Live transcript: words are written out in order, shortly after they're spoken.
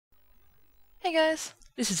Hey guys,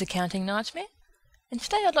 this is Accounting Nightmare, and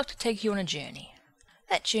today I'd like to take you on a journey.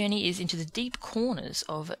 That journey is into the deep corners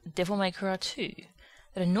of Devil May Cry 2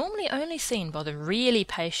 that are normally only seen by the really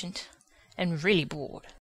patient and really bored.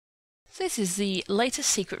 So this is the latest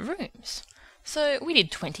secret rooms. So we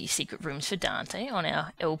did 20 secret rooms for Dante on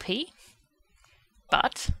our LP,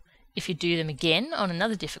 but if you do them again on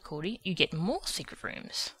another difficulty, you get more secret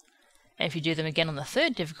rooms. And if you do them again on the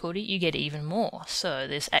third difficulty, you get even more. So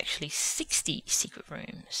there's actually 60 secret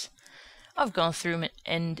rooms. I've gone through them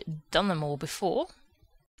and done them all before,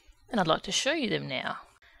 and I'd like to show you them now.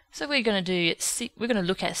 So we're going to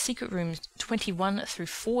look at secret rooms 21 through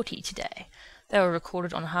 40 today. They were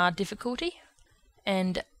recorded on hard difficulty,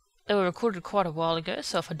 and they were recorded quite a while ago,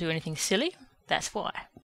 so if I do anything silly, that's why.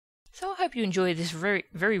 So I hope you enjoy this very,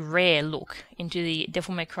 very rare look into the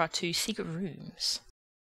Devil May Cry 2 secret rooms.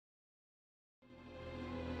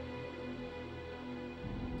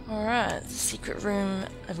 Alright, secret room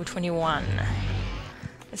level 21.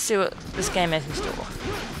 Let's see what this game has in store.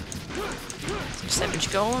 Some savage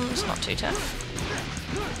golems, not too tough.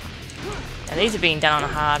 Now these are being done on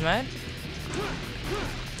a hard mode.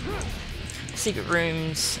 Secret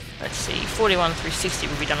rooms, let's see, 41 through 60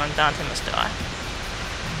 will be done on Dante Must Die.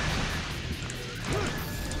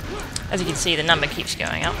 As you can see, the number keeps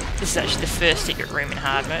going up. This is actually the first secret room in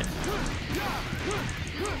hard mode.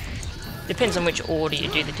 Depends on which order you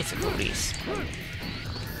do the difficulties.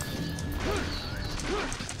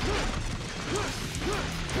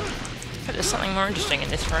 But there's something more interesting in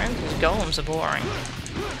this room, because golems are boring.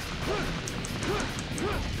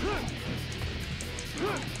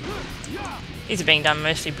 These are being done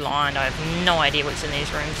mostly blind. I have no idea what's in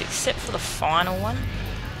these rooms, except for the final one.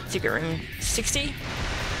 Secret room 60.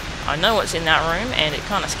 I know what's in that room, and it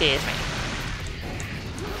kind of scares me.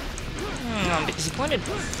 I'm a bit disappointed.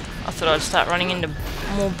 I thought I'd start running into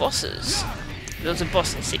more bosses. There was a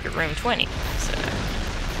boss in Secret Room 20, so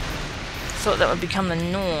thought that would become the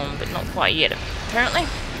norm, but not quite yet, apparently.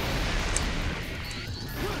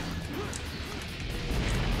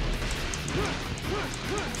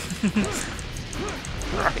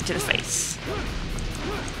 Rocket to the face.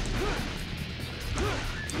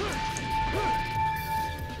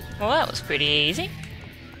 Well, that was pretty easy.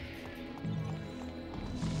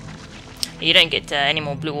 You don't get any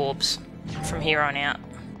more blue orbs from here on out.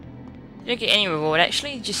 You don't get any reward,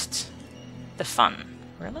 actually, just the fun,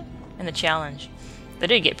 really, and the challenge. They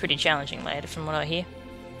do get pretty challenging later, from what I hear.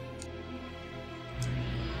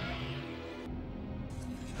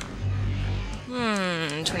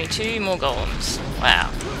 22 more golems. Wow.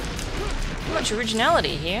 Too much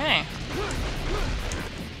originality here, eh?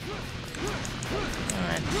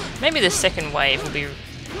 Alright. Maybe the second wave will be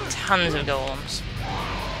tons of golems.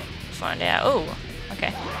 Find out. Oh,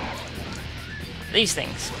 okay. These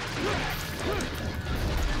things.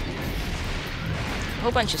 A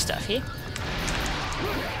whole bunch of stuff here.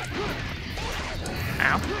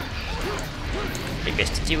 Ow. Be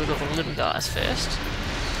best to deal with all the little guys first.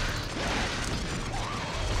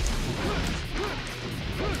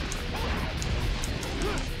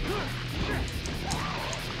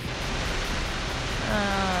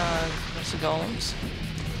 Lots of golems.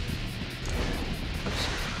 Oops.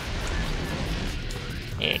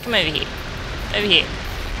 Yeah, come over here. Over here.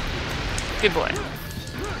 Good boy.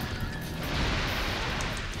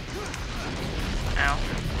 Ow.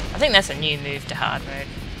 I think that's a new move to hard mode.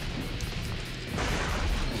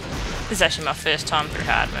 This is actually my first time through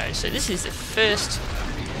hard mode, so this is the first...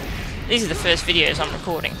 These are the first videos I'm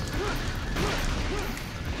recording.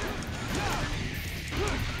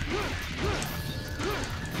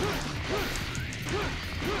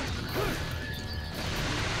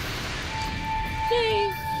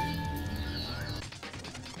 Yay!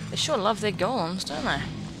 They sure love their golems, don't they?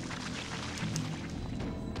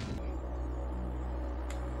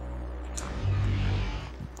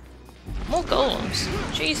 More golems.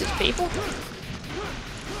 Jesus, people.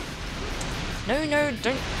 No, no,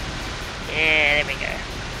 don't... Yeah, there we go.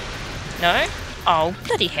 No? Oh,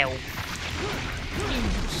 bloody hell.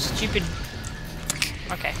 You stupid...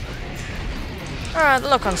 Okay. Alright, the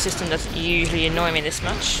lock-on system doesn't usually annoy me this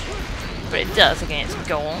much. But it does against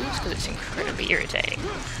golems, because it's incredibly irritating.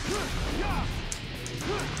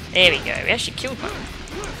 There we go, we actually killed one.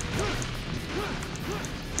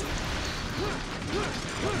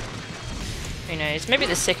 Who knows, maybe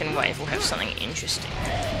the second wave will have something interesting.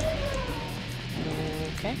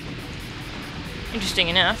 Okay. Interesting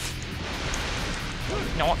enough.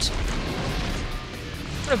 Not.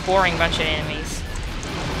 What a boring bunch of enemies.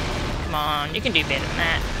 Come on, you can do better than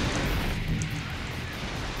that.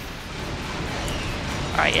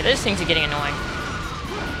 Alright, yeah, those things are getting annoying.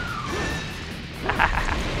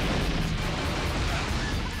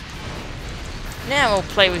 Now we'll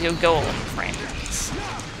play with your golem friends.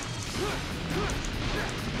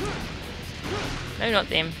 No, not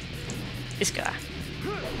them. This guy.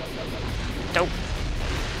 Dope.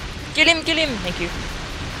 Kill him, kill him! Thank you.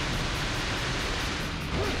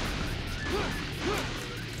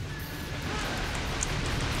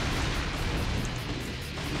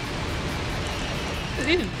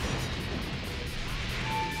 Ooh.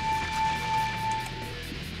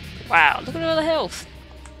 Wow, look at all the health.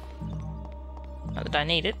 Not that I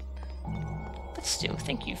need it. But still,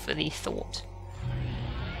 thank you for the thought.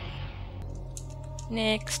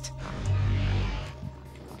 Next.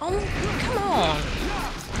 Oh, come on.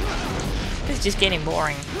 This is just getting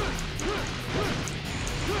boring.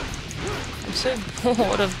 I'm so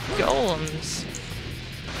bored of golems.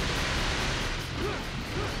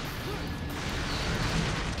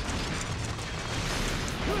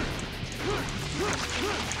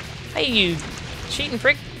 Hey you, cheating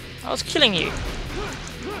prick. I was killing you.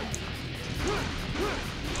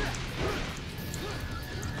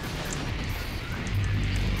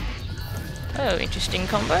 Oh, interesting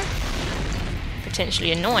combo.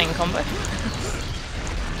 Potentially annoying combo.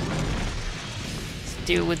 Let's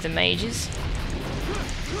deal with the mages.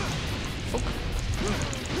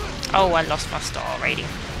 Oh, I lost my star rating.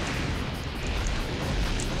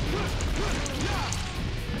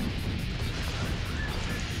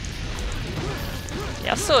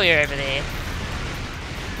 Yeah, I saw you over there.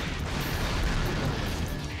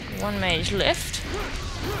 One mage left.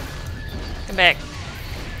 Come back,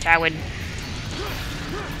 coward.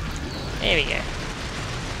 There we go.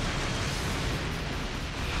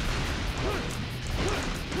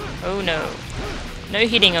 Oh no. No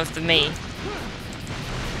hitting of the me.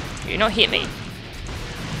 Do not hit me.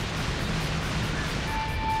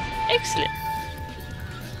 Excellent.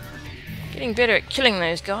 Getting better at killing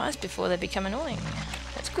those guys before they become annoying.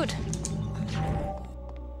 That's good.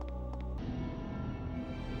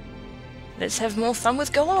 Let's have more fun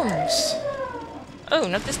with golems. Oh,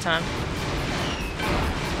 not this time.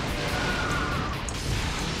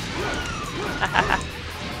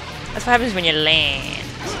 That's what happens when you land.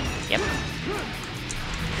 Yep.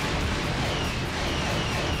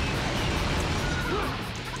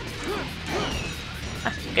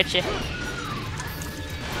 Ah, gotcha.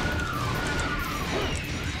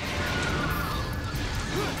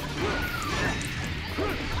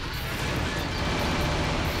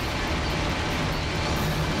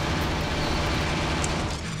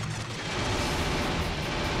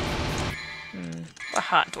 What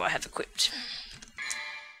heart do I have equipped?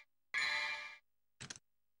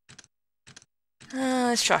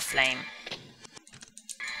 Let's try flame.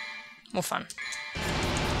 More fun.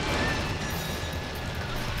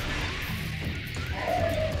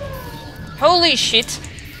 Holy shit!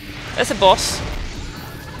 That's a boss.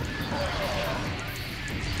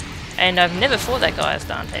 And I've never fought that guy as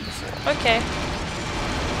Dante before. Okay.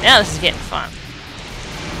 Now this is getting fun.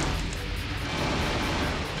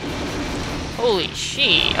 Holy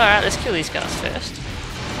shit. Alright, let's kill these guys first.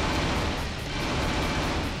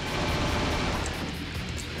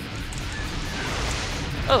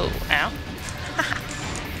 Oh, ow.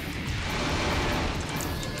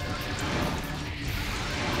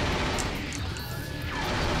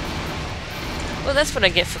 Well, that's what I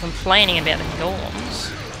get for complaining about the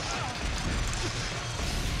golems.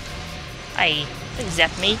 Hey, don't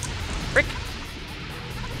zap me, frick.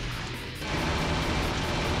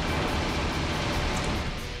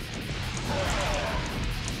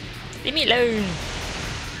 Leave me alone.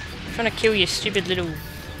 I'm trying to kill your stupid little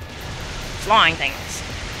flying things.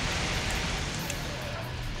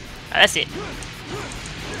 Oh, that's it.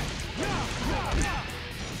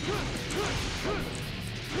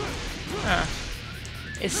 Huh.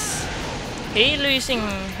 Is he losing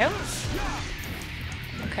health?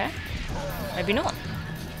 Okay. Maybe not.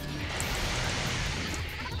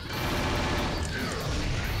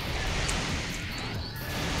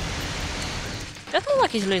 Doesn't look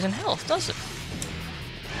like he's losing health, does it?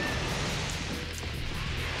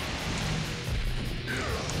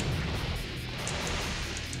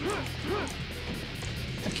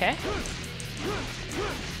 Okay.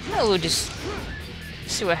 Well, we'll just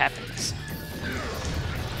see what happens.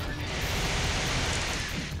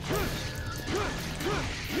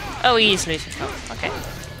 Oh, he is losing health. Okay.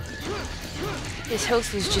 His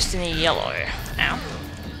health was just in the yellow. Ow.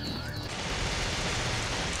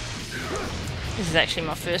 This is actually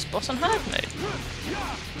my first boss on hard mode.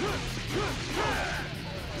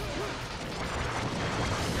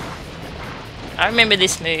 I remember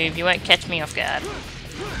this move, you won't catch me off guard.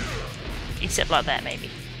 Except like that, maybe.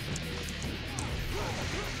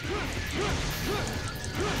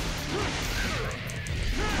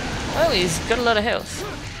 Oh, he's got a lot of health.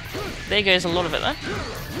 There goes a lot of it though.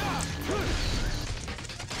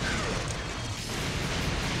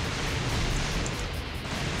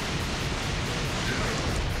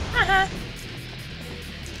 Haha!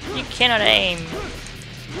 You cannot aim.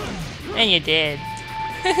 And you're dead.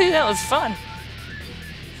 That was fun.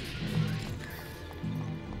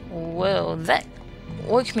 Well, that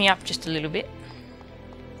woke me up just a little bit.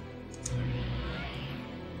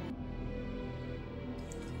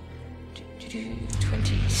 Do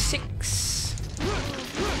 26.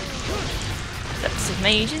 That's of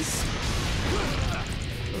mages.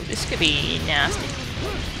 Ooh, this could be nasty.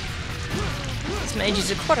 These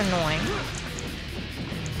mages are quite annoying.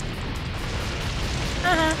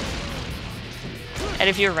 Out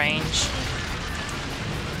of your range.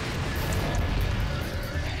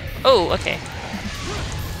 Oh, okay.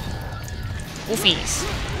 Wolfies.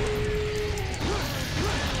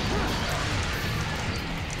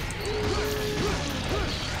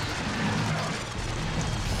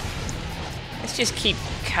 Let's just keep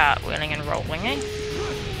cartwheeling and rolling, eh?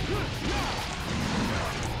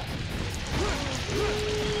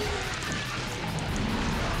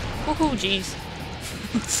 Woohoo, jeez.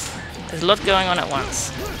 There's a lot going on at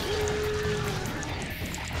once.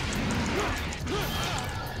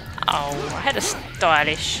 Oh, I had a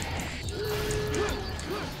stylish.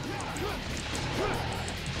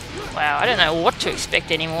 Wow, I don't know what to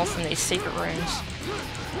expect anymore from these secret rooms.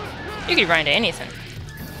 You could run into anything.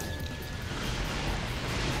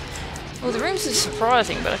 Well, the rooms are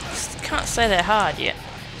surprising, but I can't say they're hard yet.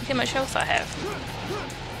 Look how much health I have.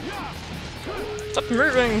 Stop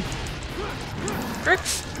moving!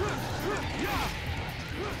 Bricks!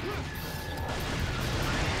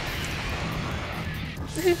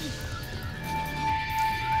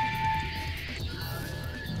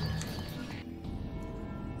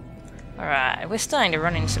 Alright, we're starting to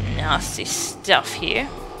run into some nasty stuff here.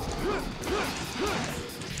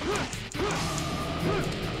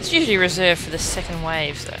 It's usually reserved for the second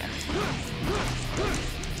waves though.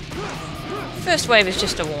 First wave is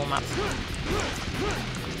just a warm-up.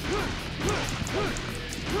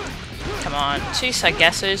 Come on, 2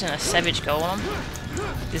 Sargassos and a Savage Golem.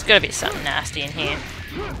 There's gotta be something nasty in here.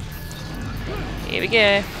 Here we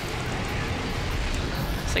go.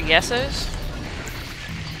 Sargassos.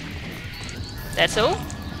 That's all?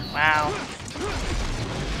 Wow.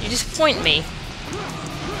 You disappoint me.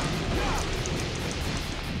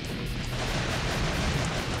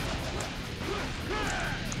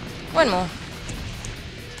 One more.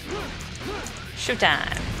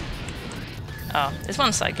 Showtime. Oh, there's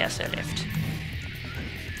one Sargasso left.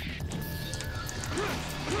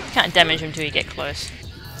 Can't damage him until you get close.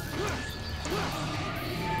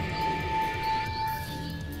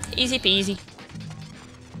 Easy peasy.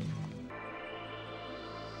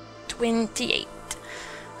 28.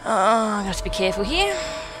 Oh, I have to be careful here.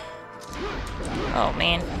 Oh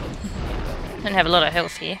man. Don't have a lot of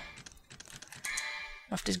health here.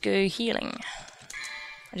 I'll have to go healing.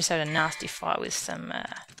 I just had a nasty fight with some,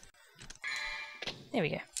 there we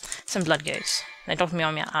go. Some blood goats. They knocked me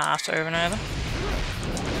on my ass over and over.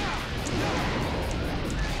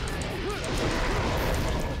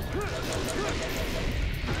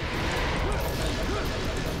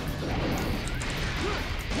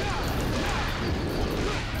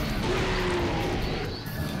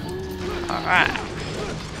 Alright.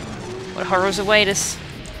 What horrors await us?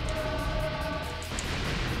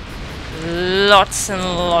 Lots and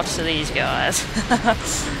lots of these guys.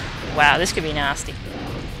 Wow, this could be nasty.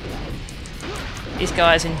 These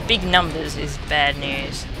guys in big numbers is bad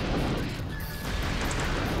news.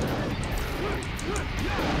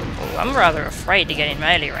 Oh, I'm rather afraid to get in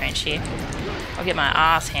melee range here. I'll get my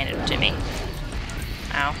ass handed to me.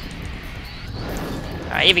 Ow.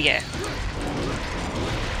 Alright, here we go.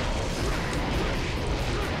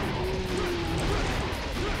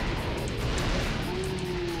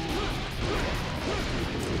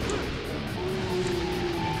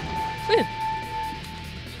 Whew.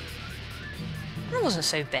 That wasn't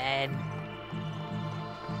so bad.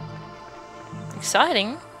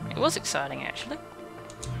 Exciting. It was exciting, actually.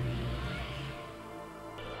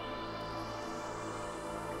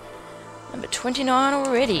 Number 29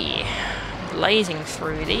 already. Blazing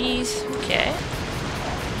through these. Okay.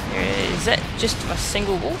 Is that just a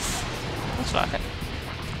single wolf? Looks like it.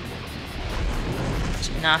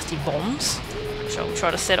 Some nasty bombs, which I'll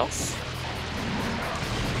try to set off.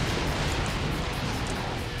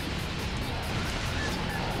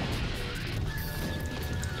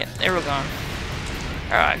 Yep, they're all gone.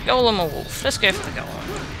 Alright, golem or wolf? Let's go for the golem.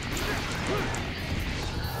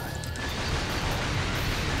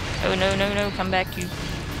 Oh no, no, no, come back, you.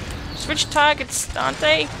 Switch targets,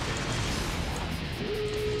 Dante.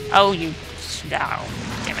 Oh, you. Oh,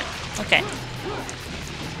 damn it. Okay.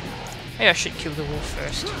 Maybe I should kill the wolf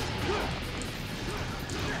first.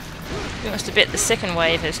 We must have bet the second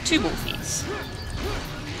wave has 2 wolfies.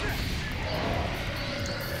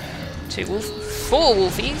 4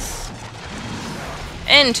 wolfies.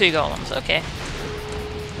 And 2 golems, okay.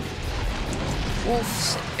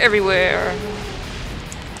 Wolves everywhere.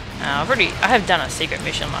 I have done a secret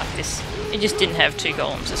mission like this. It just didn't have 2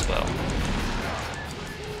 golems as well.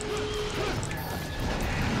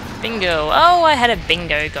 Bingo. Oh, I had a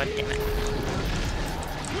bingo, god damn it.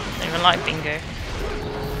 Don't even like bingo.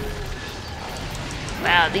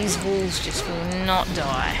 Wow, these wolves just will not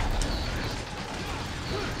die.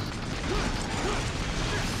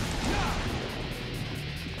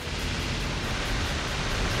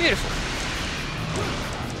 Beautiful.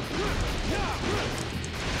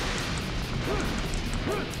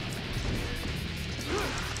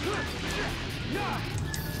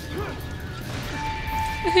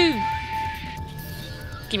 Woohoo!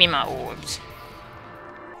 Give me my orbs.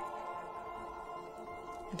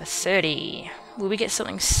 Number 30. Will we get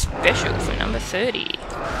something special for number 30?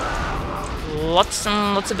 Lots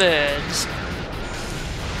and lots of birds.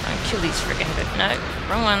 I'll kill these frickin' birds. No,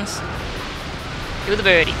 wrong ones. Kill the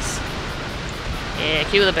birdies. Yeah,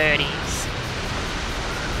 kill the birdies.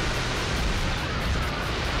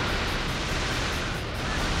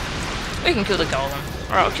 We can kill the golem.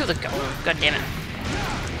 Alright, I'll kill the golem. God damn it.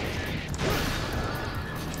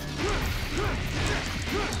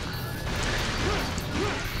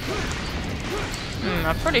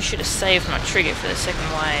 I probably should have saved my trigger for the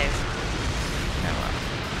second wave. Oh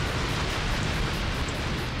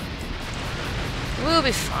well. We'll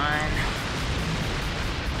be fine.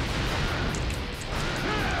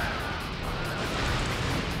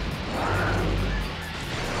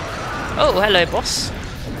 Oh, hello, boss.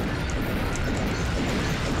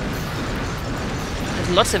 There's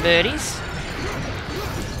lots of birdies.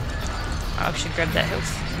 I should grab that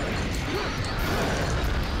health.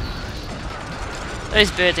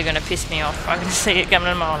 Those birds are going to piss me off. I can see it coming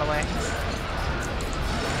a mile away.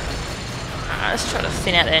 Let's try to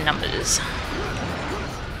thin out their numbers.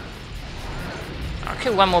 I'll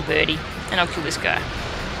kill one more birdie, and I'll kill this guy.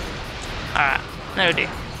 Alright, that'll do.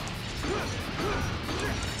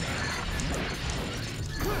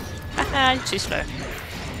 Haha, too slow.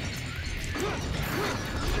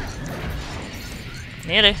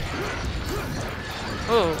 Nearly.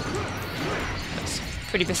 Oh.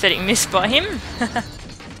 Pretty pathetic miss by him.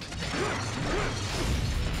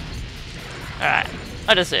 Alright,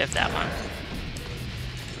 I deserve that one.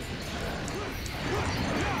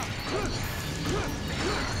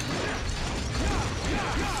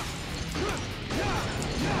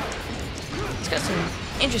 It's got some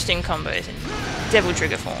interesting combos in Devil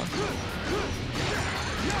Trigger form.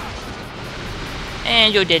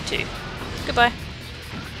 And you're dead too. Goodbye.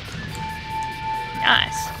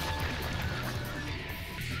 Nice.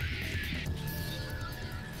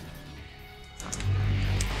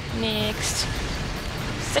 Next.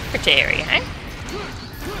 Secretary, huh?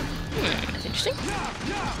 That's interesting.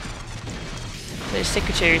 Those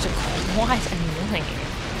secretaries are quite annoying.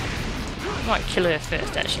 I might kill her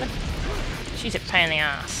first, actually. She's a pain in the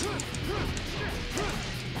ass.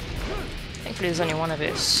 Thankfully there's only one of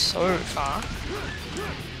her so far.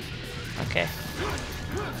 Okay.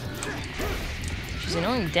 She's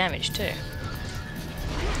annoying damage too.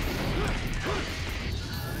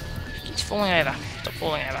 She keeps falling over. Stop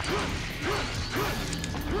falling over.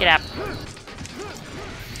 Get up.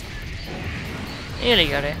 Nearly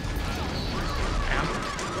got it.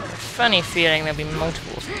 Funny feeling there'll be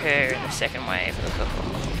multiple of her in the second wave.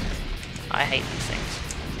 I hate these things.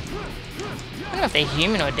 I don't know if they're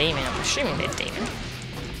human or demon. I'm assuming they're demon.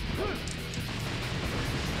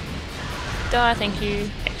 Die, thank you.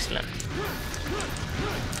 Excellent.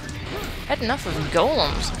 Had enough of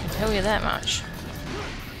golems, I can tell you that much.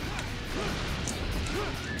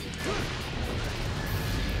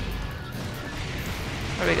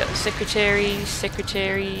 What do we got? The secretaries,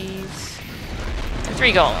 and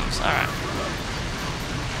 3 golems. Alright.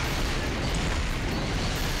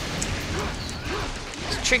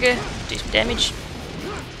 Let's trigger, do some damage.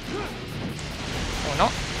 Or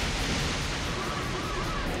not.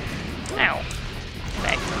 Ow.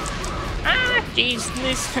 Back. Ah, jeez,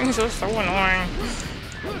 these things are so annoying.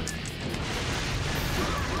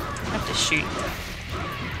 I have to shoot.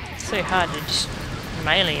 It's so hard to just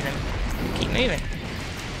melee them and keep moving.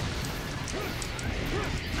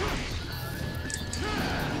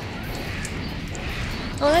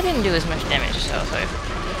 Well, that didn't do as much damage as I was hoping.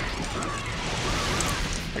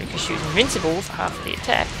 Probably because she was invincible for half of the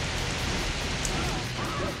attack.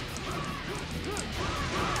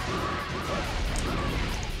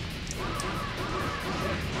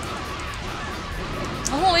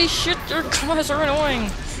 Holy shit, their claws are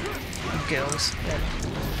annoying! Girls.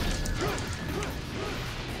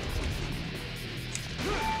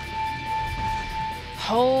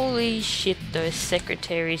 Holy shit, those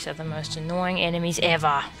secretaries are the most annoying enemies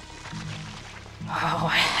ever. Oh,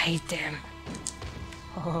 I hate them.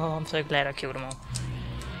 Oh, I'm so glad I killed them all.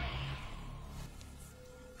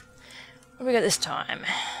 What do we got this time?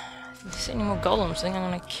 If I see any more golems, I think I'm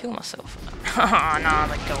gonna kill myself. Oh no,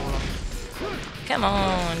 the golem. Come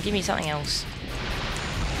on, give me something else.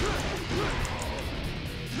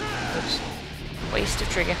 Oops. Waste of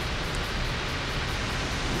trigger.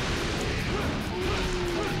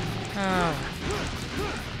 Oh.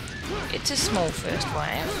 It's a small first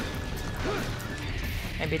wave.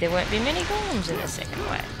 Maybe there won't be many golems in the second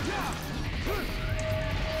wave.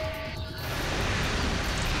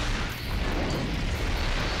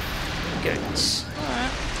 Goats.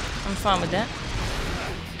 Alright, I'm fine with that.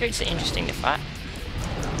 Goats are interesting to fight.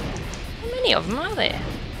 How many of them are there?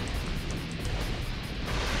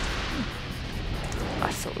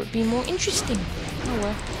 I thought it would be more interesting. Oh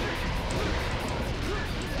well.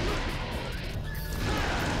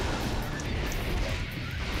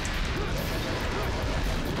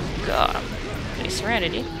 God, I'm pretty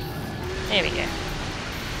surrounded here. There we go.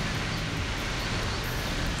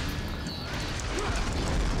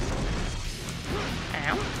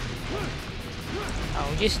 Ow.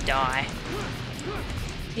 Oh, just die.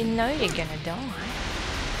 You know you're gonna die.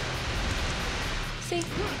 See?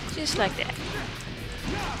 Just like that.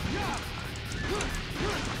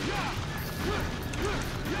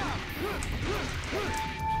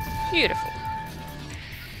 Beautiful.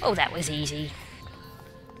 Oh, that was easy.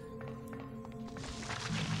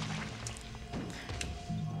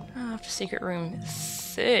 After secret room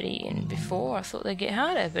 30 and before, I thought they'd get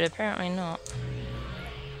harder, but apparently not.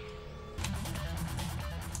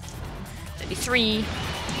 33.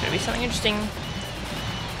 Gonna be something interesting.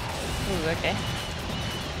 Ooh, okay.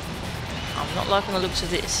 I'm not liking the looks of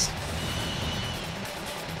this.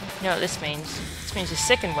 You know what this means? This means the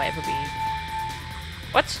second wave will be...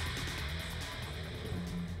 What?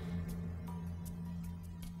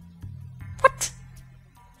 What?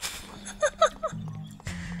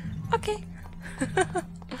 Okay.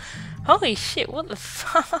 Holy shit, what the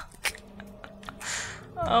fuck?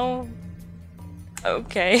 Oh.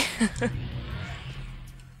 Okay.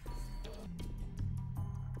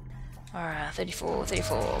 Alright, 34,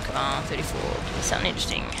 34, come on, 34, give me something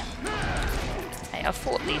interesting. Hey, I've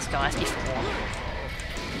fought these guys before.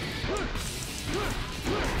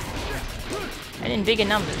 And in bigger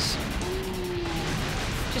numbers.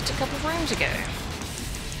 Just a couple of rooms ago.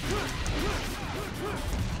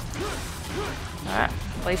 Alright,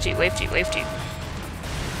 wave 2, wave 2, wave 2.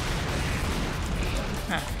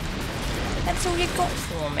 Huh. That's all you got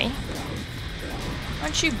for me?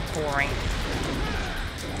 Aren't you boring?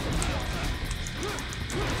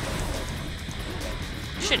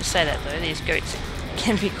 I shouldn't say that though, these goats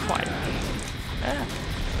can be quite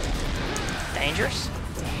dangerous.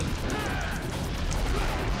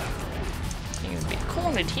 You're a bit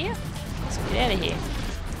cornered here. Let's get out of here.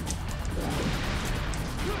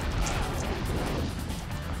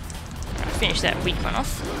 Right, finish that weak one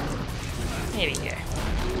off. There we go.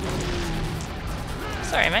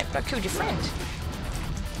 Sorry mate, but I killed your friend.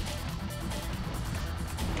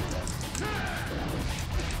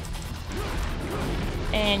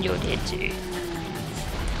 And you're dead too.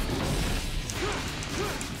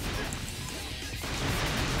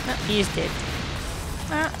 Oh, he is dead.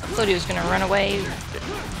 I thought he was going to run away, but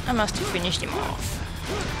I must have finished him off.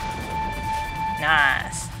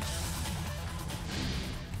 Nice.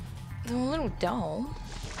 A little dull.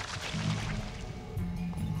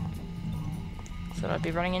 Thought I'd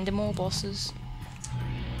be running into more bosses.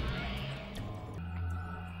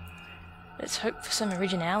 Let's hope for some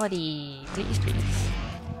originality. Please, please.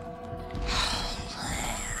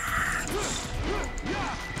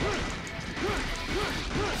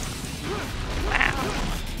 Wow.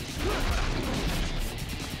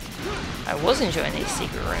 I was enjoying these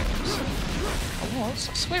secret rooms. I was.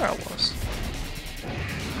 I swear I was.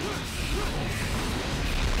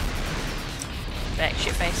 Back,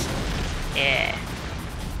 shitface. Yeah.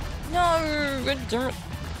 No, good dirt.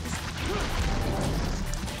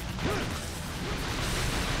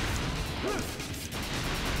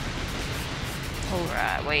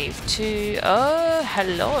 Alright, wave 2. Oh,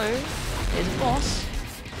 hello. There's a boss.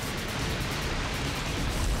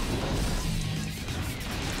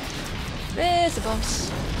 there's the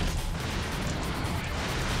boss.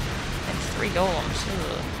 And 3 golems.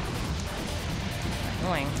 Ugh.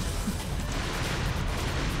 Annoying.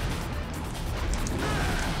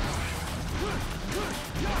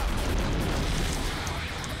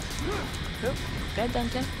 Oh, go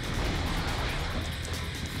Dante.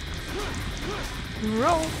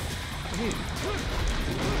 Roll. Ooh.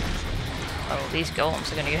 Oh, these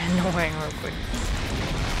golems are gonna get annoying real quick.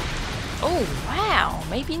 Oh, wow,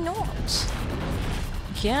 maybe not.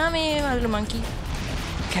 Come here, my little monkey.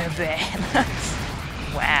 Kabam.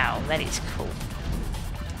 Wow, that is cool.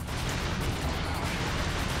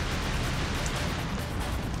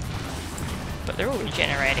 But they're all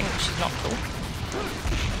regenerating, which is not cool.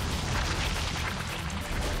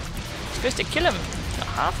 Supposed to kill him, not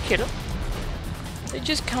half kill him. They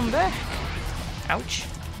just come back. Ouch.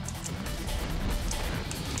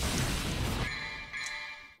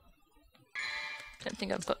 Don't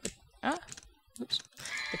think I've got the oops,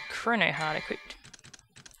 the chrono heart equipped.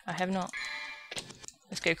 I have not.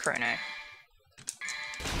 Let's go chrono.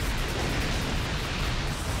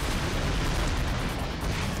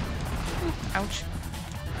 Ooh, ouch.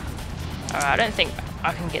 Alright, I don't think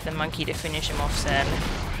I can get the monkey to finish him off, sadly.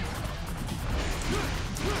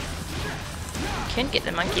 Can get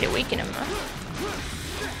the monkey to weaken him, though.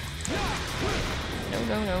 No,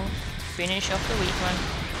 no, no. Finish off the weak one.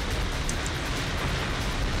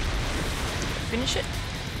 Finish it?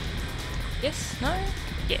 Yes? No?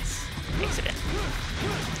 Yes. Excellent.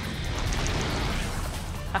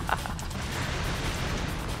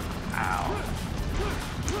 Ow.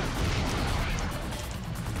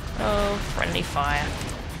 Oh, friendly fire.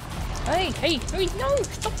 Hey, hey, hey, no!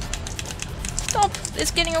 Stop! Stop!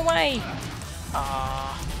 It's getting away!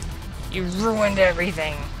 Ah, you ruined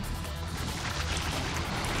everything.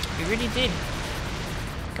 You really did.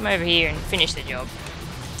 Come over here and finish the job.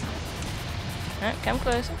 No, come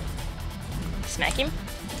closer. Smack him.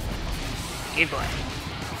 Good boy.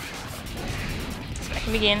 Smack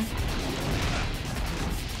him again.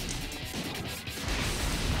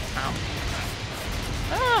 Ow.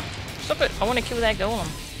 Ah! Stop it! I want to kill that golem.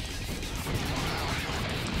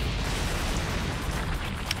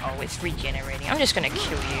 Oh, it's regenerating. I'm just gonna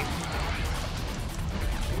kill you.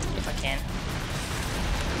 If I can.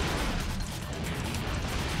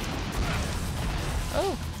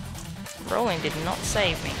 Oh! Rolling did not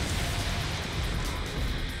save me.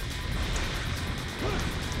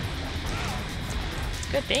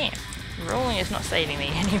 God damn. Rolling is not saving me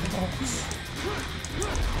anymore.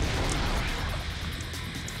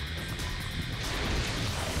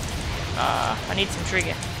 I need some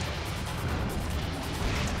trigger.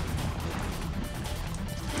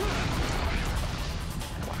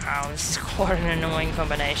 Wow, this is quite an annoying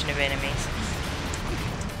combination of enemies.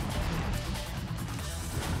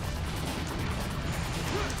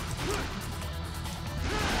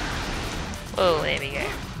 Oh, there we go.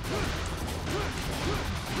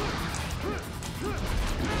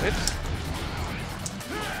 Whoops.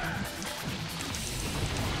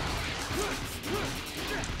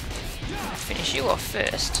 I'll finish you off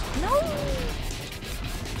first. No!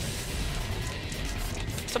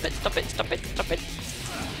 Stop it, stop it, stop it, stop it.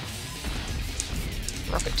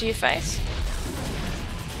 Rocket to your face.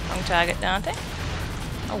 Wrong target, Dante.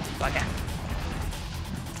 Oh, bugger.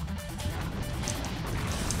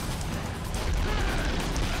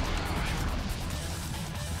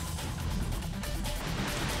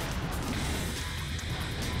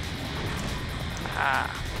 Ah.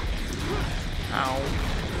 Ow.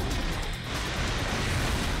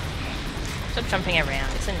 Stop jumping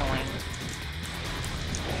around, it's annoying.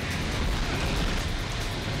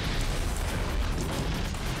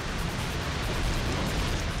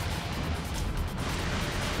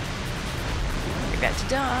 You're about to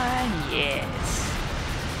die, yes.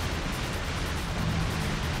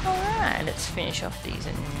 Alright, let's finish off these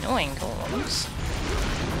annoying golems.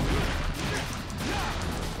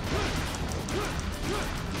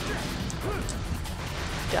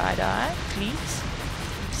 Die, please.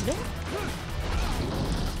 Excellent.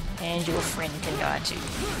 And your friend can die too.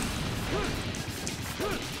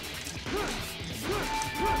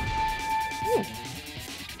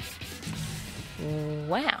 Ooh.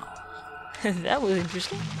 Wow. That was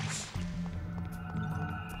interesting.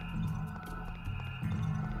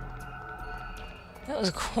 That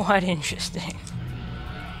was quite interesting.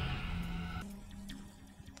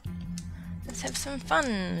 Let's have some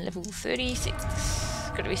fun. Level 36.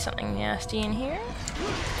 Gotta be something nasty in here.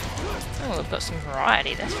 Oh, we've got some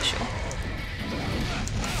variety, that's for sure.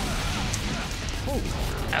 Ooh,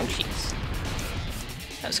 ouchies.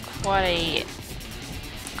 That was quite a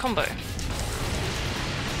combo.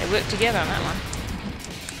 They work together on that one.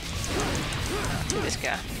 Look at this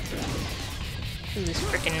guy. Look at this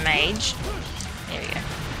frickin' mage. There we go.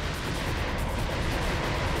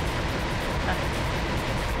 Ah.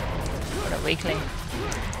 What a weakling.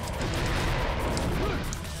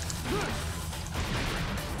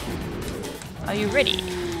 Are you ready?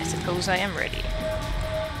 I suppose I am ready.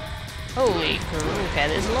 Holy crap, okay,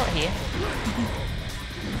 there's a lot here.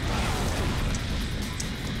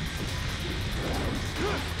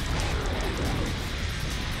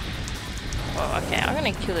 Oh, okay, I'm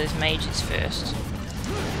gonna kill those mages first.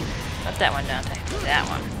 Not that one, Dante. That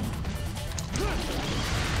one.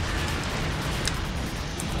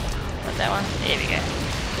 Not that one. There we go.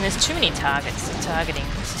 And there's too many targets. The targeting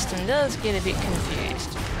system does get a bit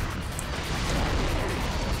confused.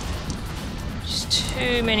 Just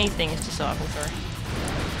too many things to cycle through.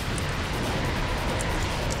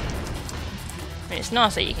 I mean, it's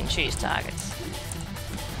nice that you can choose targets,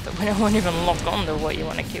 but when it won't even lock on to what you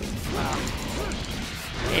want to kill.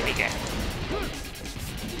 There we go.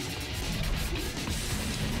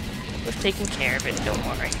 We've taken care of it, don't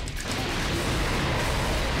worry.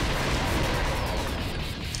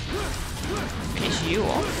 Finish you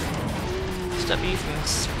off. Stop you from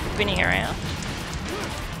spinning around.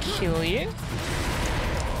 Kill you.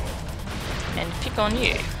 And pick on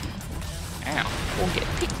you. Ow. Or get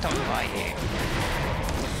picked on by you.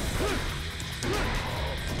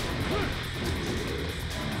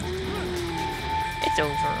 It's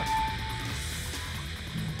over.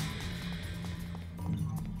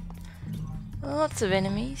 Lots of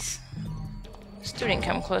enemies. Still didn't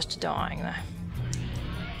come close to dying though.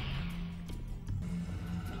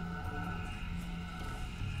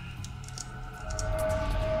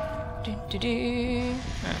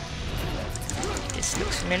 This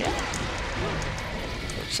looks familiar.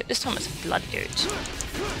 Except this time it's a blood goat.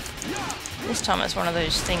 This time it's one of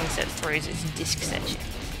those things that throws its discs at you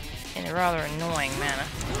in a rather annoying manner.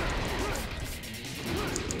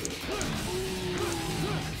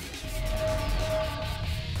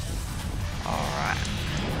 Alright.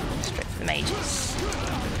 Straight for the mages.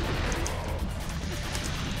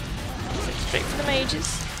 Straight for the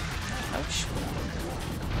mages. Ouch.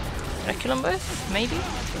 Did I kill them both? Maybe?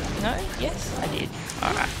 No? Yes? I did.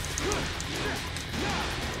 Alright.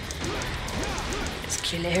 Let's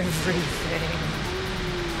kill everything.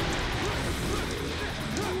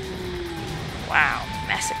 Wow,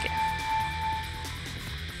 massacre.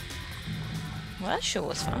 Well, that sure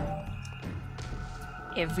was fun.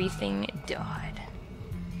 Everything died.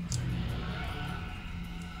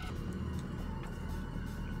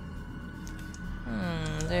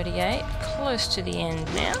 38, close to the end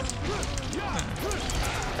now.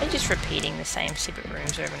 They're just repeating the same secret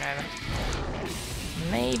rooms over and over.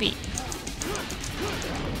 Maybe.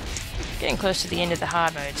 Getting close to the end of the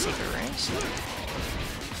hard mode secret rooms.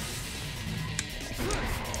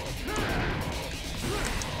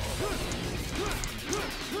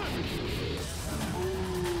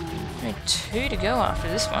 Only 2 to go after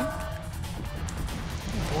this one.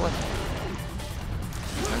 Oh boy.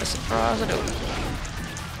 Not a surprise at all.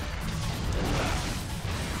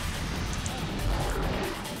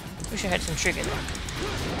 Wish I had some trigger though.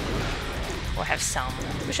 Or have some.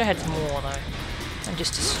 Wish I had more though. And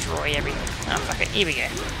just destroy everything. Oh fuck it, here we go.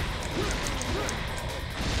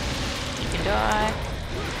 You can die.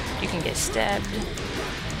 You can get stabbed.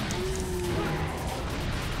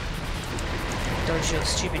 Dodge your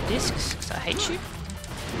stupid discs, because I hate you.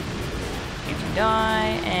 You can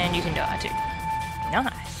die, and you can die too.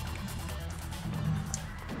 Nice.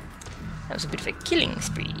 That was a bit of a killing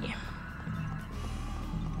spree.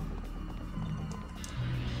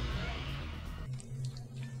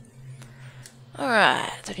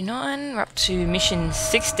 Alright, 39, we're up to mission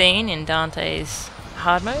 16 in Dante's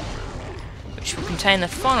hard mode, which will contain the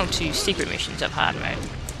final 2 secret missions of hard mode.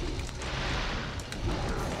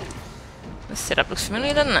 This setup looks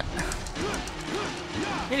familiar, doesn't it?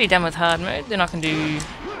 Nearly done with hard mode, then I can do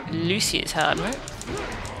Lucia's hard mode.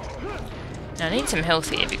 Now I need some health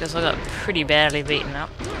here because I got pretty badly beaten up.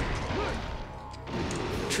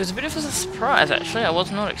 Which was a bit of a surprise actually, I was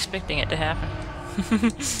not expecting it to happen.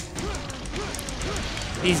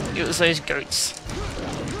 It was those goats.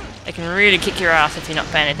 They can really kick your ass if you're not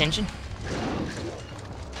paying attention.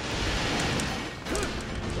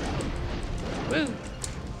 Woo!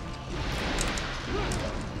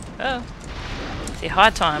 Oh. See,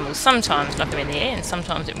 high time will sometimes knock them in the air and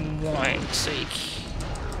sometimes it won't, so you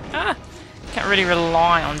can't really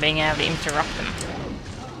rely on being able to interrupt them.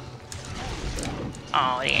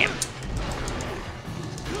 Oh, damn.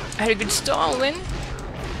 I had a good style then.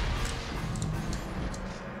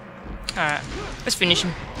 Alright, let's finish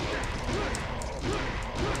him.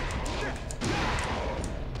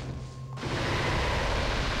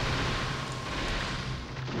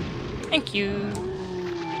 Thank you.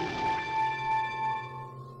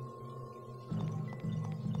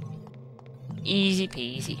 Easy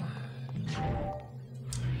peasy.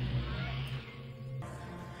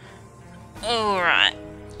 Alright,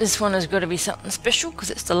 this one has got to be something special because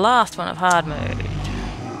it's the last one of hard mode.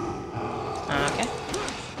 Okay.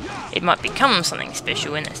 It might become something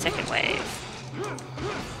special in the second wave.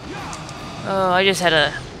 Oh, I just had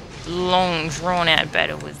a long, drawn-out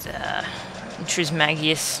battle with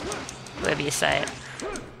Trismagius, whatever you say it.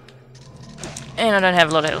 And I don't have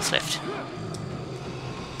a lot of health left.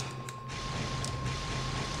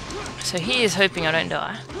 So here's hoping I don't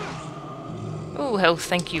die. Oh, health,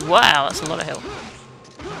 thank you. Wow, that's a lot of health.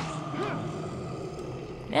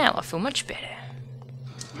 Now I feel much better.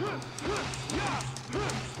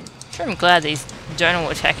 Sure, I'm glad these don't all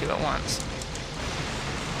attack you at once.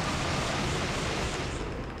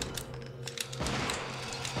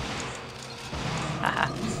 Haha.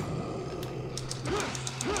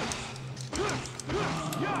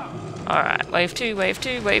 Alright, wave 2, wave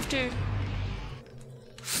 2, wave 2.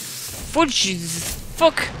 Fudges!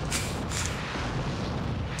 Fuck!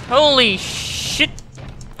 Holy shit!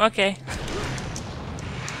 Okay.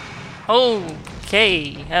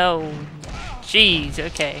 Okay. Oh, jeez.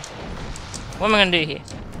 Okay. What am I gonna do here?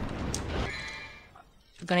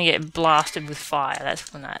 I'm gonna get blasted with fire.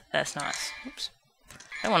 That's nice. Oops.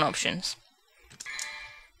 I want options.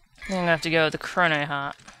 Then I'm gonna have to go with the Chrono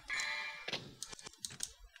Heart.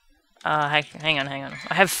 Hang on.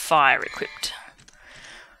 I have fire equipped.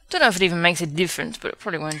 Don't know if it even makes a difference, but it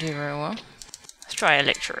probably won't do very well. Let's try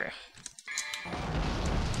Electro.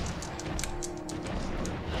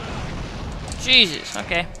 Jesus,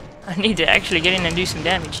 okay. I need to actually get in and do some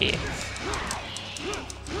damage here.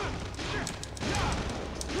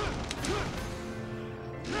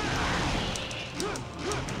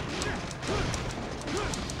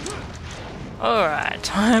 Alright,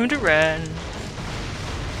 time to run.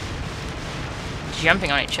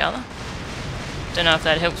 Jumping on each other. Don't know if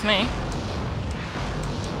that helps me.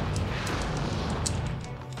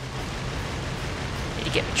 Need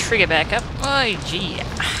to get the trigger back up. Oh, gee.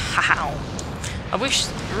 How? I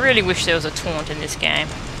really wish there was a taunt in this game.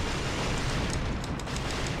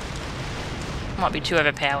 Might be too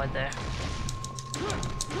overpowered though.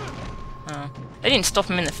 Oh. They didn't stop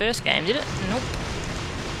him in the first game, did it? Nope.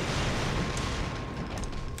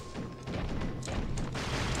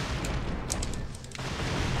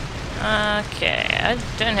 Okay, I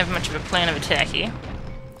don't have much of a plan of attack here.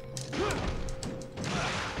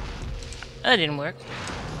 That didn't work.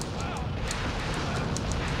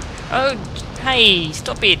 Oh, hey,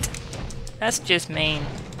 stop it! That's just mean.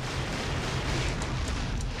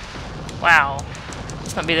 Wow.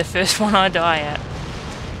 This might be the first one I die at.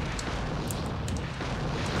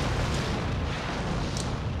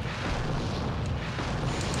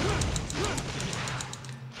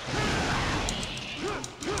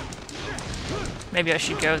 Maybe I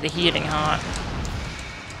should go with the healing heart.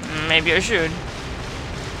 Maybe I should.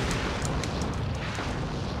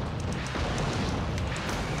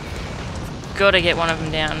 Gotta get one of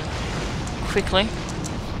them down quickly.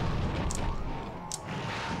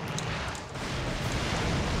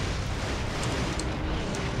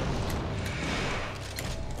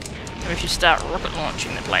 We should start rocket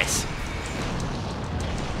launching the place.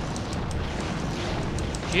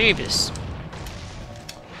 Jeebus.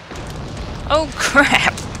 Oh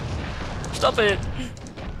crap! Stop it!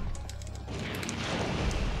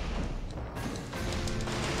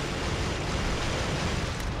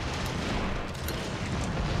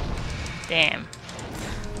 Damn.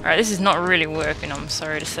 Alright, this is not really working, I'm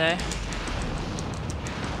sorry to say. I'm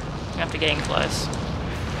gonna have to get in close.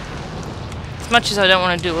 As much as I don't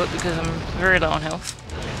want to do it because I'm very low on health.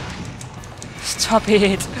 Stop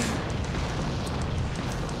it!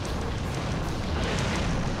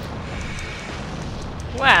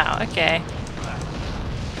 Wow, okay.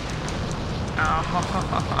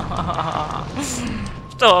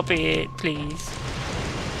 Stop it, please.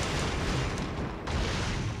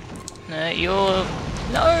 No, you're...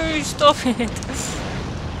 No, stop it!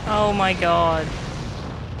 Oh my god.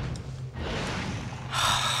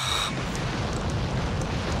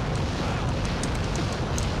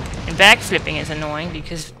 And backflipping is annoying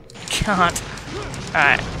because you can't.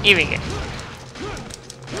 Alright, here we go.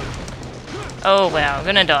 Oh wow, I'm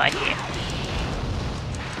gonna die here.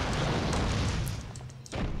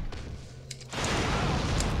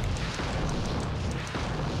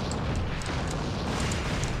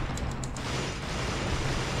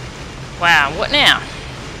 Wow, what now?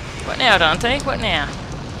 What now, Dante? What now?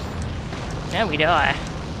 Now we die.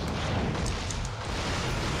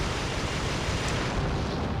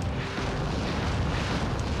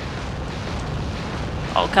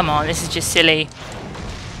 Oh, come on, this is just silly.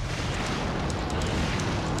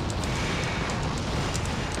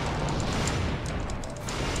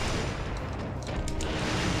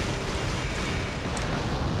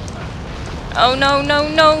 Oh, no, no,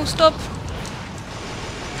 no, stop.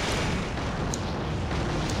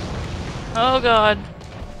 Oh, God.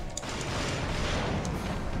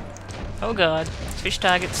 Oh, God. Fish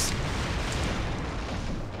targets.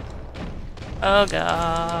 Oh,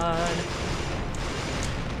 God.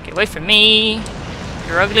 Get away from me.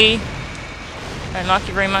 You're ugly. Don't like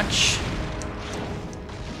you very much.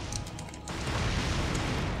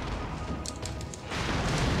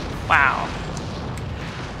 Wow.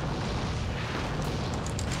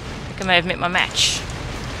 I think I may have met my match.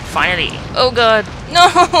 Finally. Oh god. No!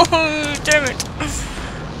 Damn it.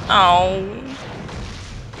 Oh.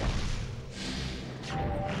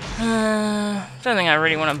 Don't think I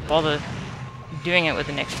really want to bother doing it with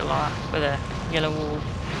an extra life, with a yellow wall.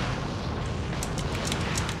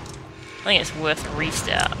 I think it's worth a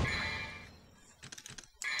restart.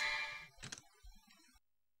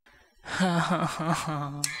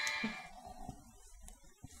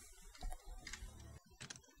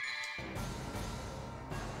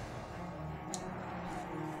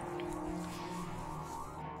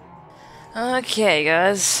 Okay,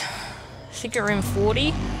 guys. Secret room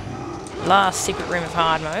 40. Last secret room of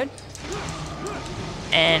hard mode.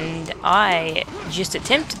 And I just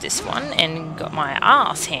attempted this one and got my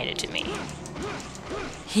ass handed to me.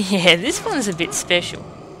 Yeah, this one's a bit special.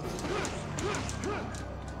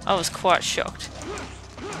 I was quite shocked.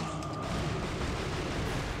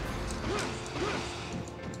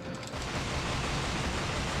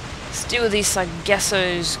 Let's deal with these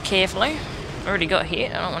Sargassos carefully. Already got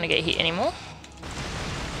hit, I don't want to get hit anymore.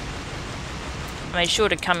 I made sure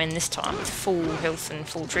to come in this time with full health and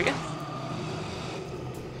full trigger.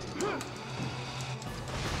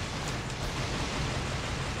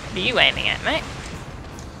 What are you aiming at, mate?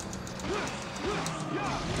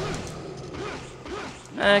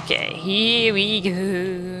 Okay, here we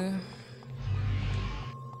go.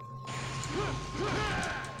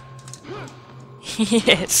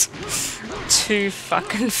 Yes. Two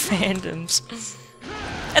fucking fandoms.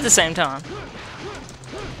 At the same time.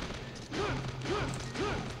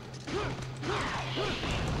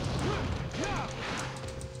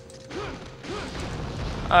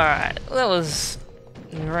 Alright, well, that was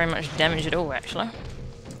very much damage at all, actually.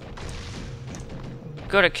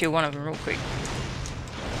 Gotta kill one of them real quick.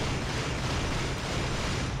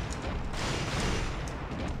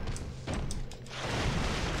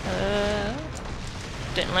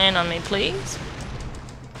 Don't land on me, please.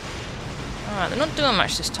 Alright, they're not doing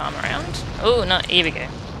much this time around. Oh, no, here we go.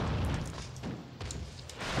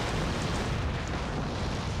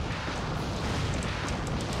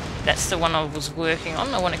 That's the one I was working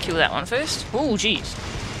on. I want to kill that one first. Oh, jeez.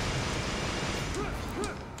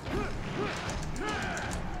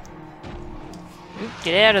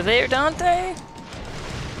 Get out of there, Dante.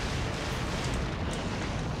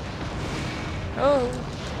 Oh.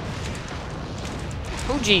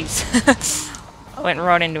 Oh, jeez. I went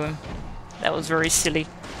right into him. That was very silly.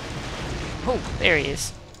 Oh, there he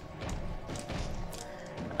is.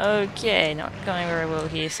 Okay, not going very well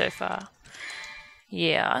here so far.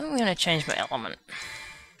 Yeah, I'm going to change my element.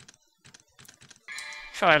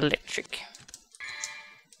 Try electric.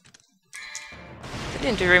 It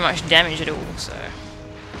didn't do very much damage at all, so...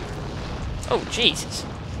 Oh, Jesus.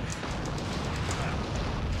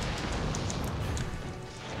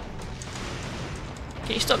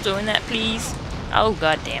 Can you stop doing that, please? Oh,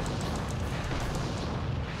 goddamn.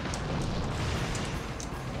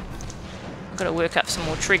 I've got to work up some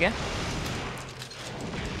more trigger.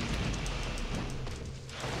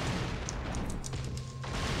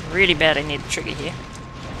 Really badly need the trigger here.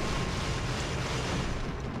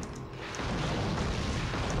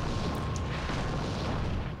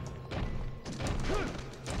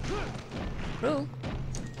 Ooh.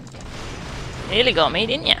 Nearly got me,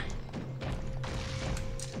 didn't ya?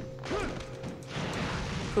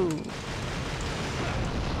 Ooh.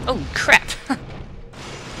 Oh, crap.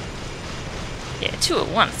 Yeah, two at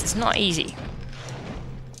once is not easy.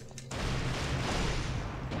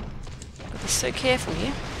 Gotta be so careful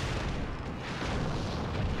here.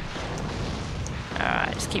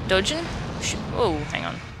 Alright, just keep dodging. Oh, hang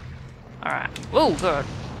on. Alright. Oh, God.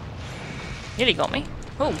 Nearly got me.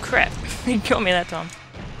 Oh, crap. He got me that time.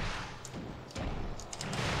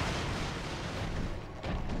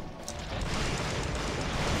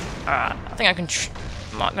 Alright, I think I can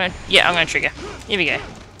yeah, I'm gonna trigger. Here we go.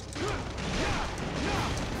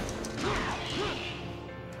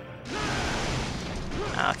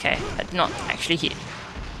 Okay, that not actually hit.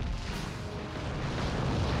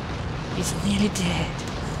 He's nearly dead.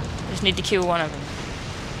 Just need to kill one of them.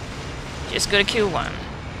 Just gotta kill one.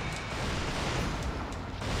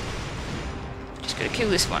 Just gotta kill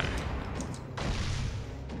this one.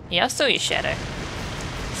 Yeah, I saw your shadow.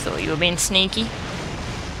 Thought you were being sneaky.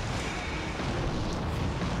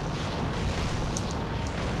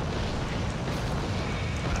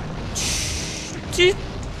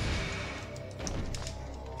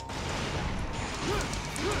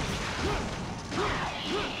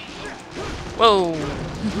 Whoa!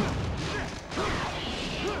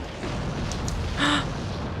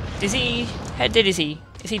 Is he? How dead is he?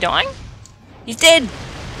 Is he dying? He's dead!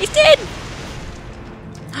 He's dead!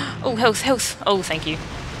 Oh, health, health! Oh, thank you.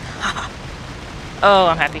 Oh,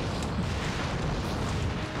 I'm happy.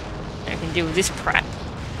 I can deal with this prat.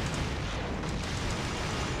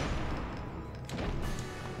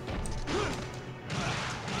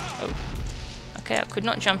 Oh. Okay, I could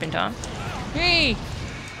not jump in time. Hey!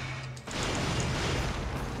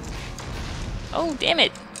 Oh, damn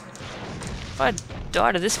it! If I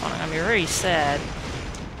die to this one, I'm gonna be very sad.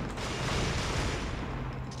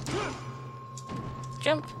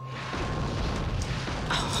 Jump!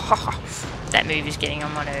 Oh, that move is getting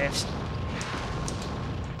on my nerves.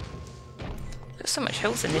 Got so much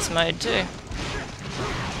health in this mode too.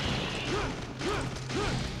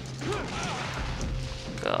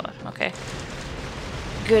 God, okay.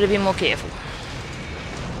 Gotta be more careful.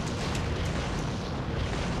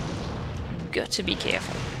 Got to be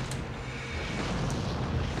careful.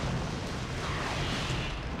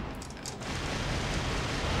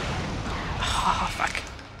 Oh, fuck.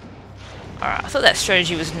 Alright, I thought that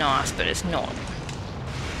strategy was nice, but it's not.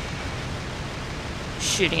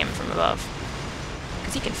 Shooting him from above.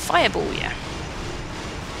 Because he can fireball you.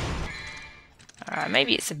 Alright,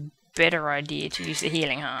 maybe it's a better idea to use the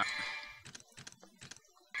healing heart.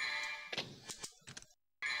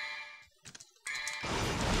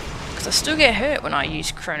 Because I still get hurt when I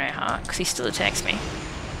use Chrono Heart, because he still attacks me.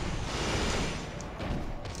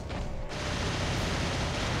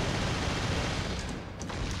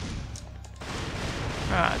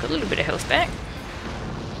 Alright, got a little bit of health back.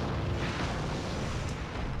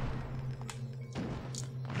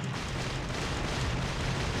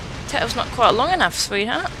 Tail's not quite long enough,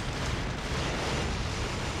 sweetheart.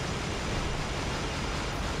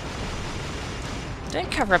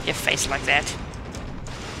 Don't cover up your face like that.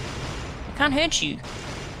 I can't hurt you.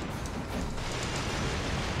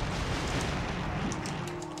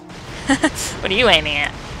 What are you aiming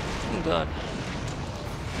at? Oh god.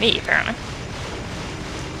 Me, apparently.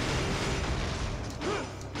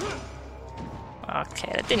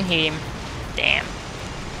 Okay, that didn't hit him. Damn.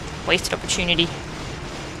 Wasted opportunity.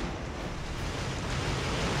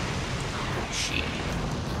 Shit.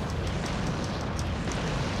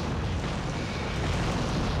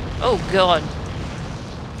 Oh god.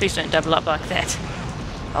 Please don't double up like that.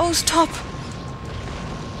 Oh, stop!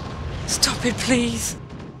 Stop it, please.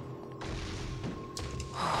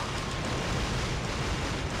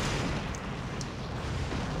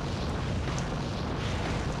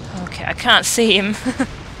 Okay, I can't see him.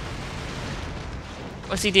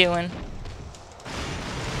 What's he doing?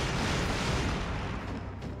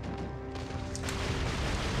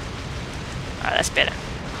 Alright, that's better.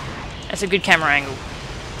 That's a good camera angle.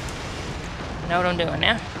 I know what I'm doing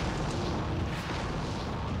now.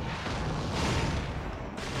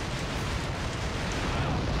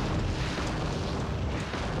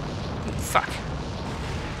 Fuck.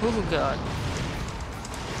 Oh god.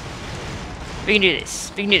 We can do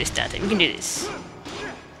this. We can do this, Dante. We can do this.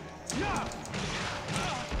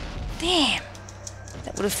 Damn!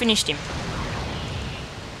 That would have finished him.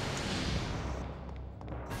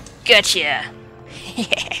 Gotcha!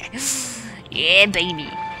 Yeah, baby.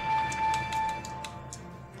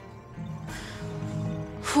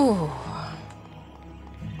 Whew.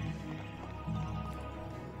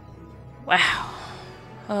 Wow.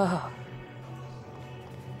 Oh.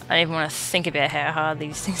 I don't even want to think about how hard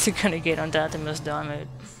these things are going to get on Dante must die mode.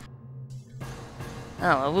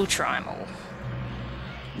 Oh well, we'll try them all.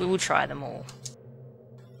 We will try them all.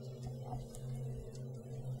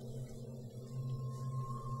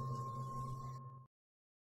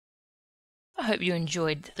 I hope you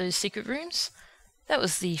enjoyed those secret rooms. That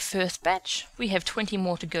was the first batch. We have 20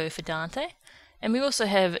 more to go for Dante. And we also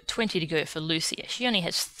have 20 to go for Lucia. She only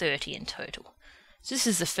has 30 in total. So this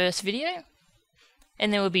is the first video.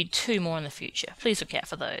 And there will be 2 more in the future. Please look out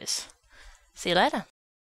for those. See you later.